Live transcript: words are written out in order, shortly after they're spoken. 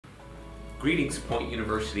Greetings, Point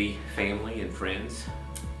University family and friends.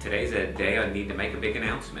 Today's a day I need to make a big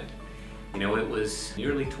announcement. You know, it was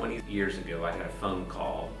nearly 20 years ago I got a phone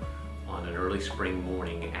call on an early spring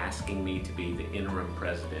morning asking me to be the interim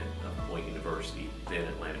president of Point University, then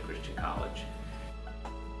Atlanta Christian College.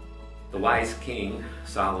 The wise king,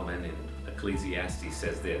 Solomon, in Ecclesiastes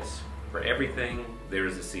says this: "For everything there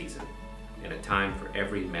is a season, and a time for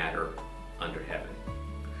every matter under heaven."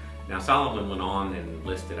 Now, Solomon went on and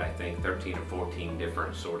listed, I think, 13 or 14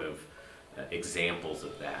 different sort of examples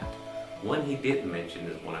of that. One he didn't mention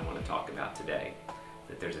is one I want to talk about today,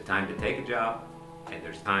 that there's a time to take a job and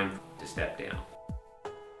there's time to step down.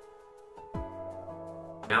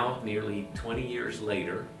 Now, nearly 20 years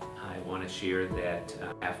later, I want to share that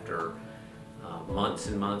after months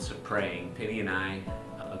and months of praying, Penny and I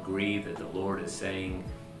agree that the Lord is saying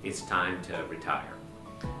it's time to retire.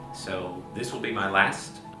 So this will be my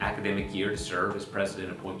last academic year to serve as president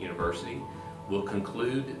of Point University. We'll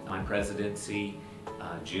conclude my presidency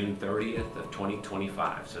June 30th of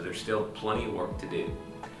 2025, so there's still plenty of work to do.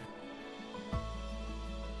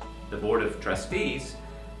 The Board of Trustees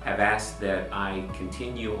have asked that I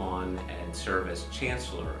continue on and serve as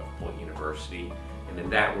Chancellor of Point University, and in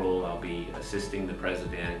that role I'll be assisting the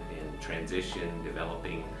President in transition,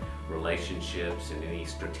 developing relationships and any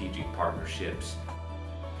strategic partnerships.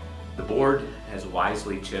 The board has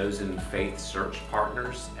wisely chosen Faith Search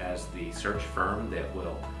Partners as the search firm that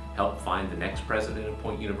will help find the next president of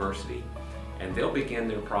Point University, and they'll begin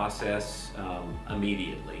their process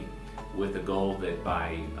immediately with the goal that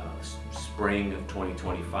by spring of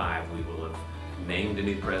 2025 we will have named a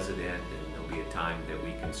new president, and there'll be a time that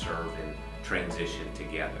we can serve in transition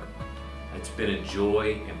together. It's been a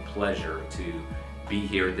joy and pleasure to be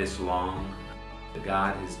here this long.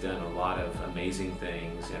 God has done a lot of amazing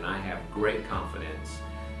things, and I have great confidence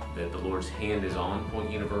that the Lord's hand is on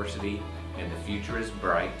Point University and the future is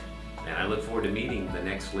bright. And I look forward to meeting the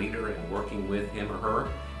next leader and working with him or her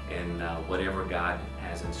and whatever God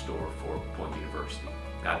has in store for Point University.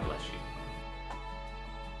 God bless you.